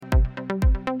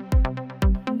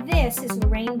This is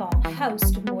Lorraine Ball,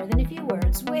 host of More Than a Few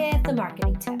Words with a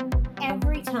marketing tip.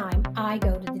 Every time I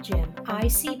go to the gym, I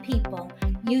see people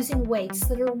using weights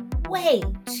that are way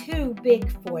too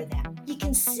big for them. You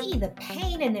can see the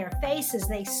pain in their faces.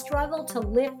 They struggle to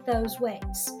lift those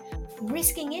weights,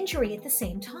 risking injury at the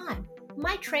same time.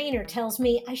 My trainer tells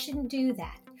me I shouldn't do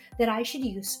that I should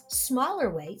use smaller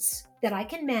weights that I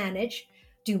can manage,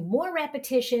 do more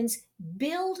repetitions,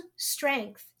 build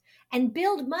strength, and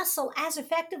build muscle as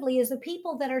effectively as the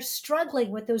people that are struggling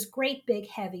with those great big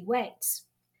heavy weights.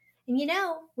 And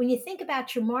when you think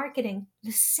about your marketing,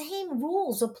 the same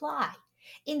rules apply.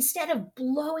 Instead of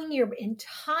blowing your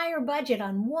entire budget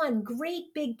on one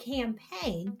great big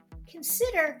campaign,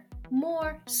 consider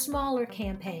more smaller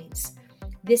campaigns.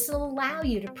 This will allow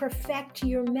you to perfect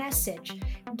your message,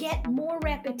 get more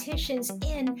repetitions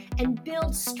in, and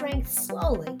build strength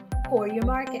slowly for your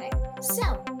marketing.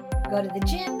 So, go to the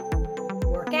gym,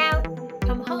 work out,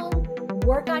 come home,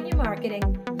 work on your marketing.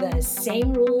 The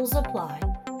same rules apply.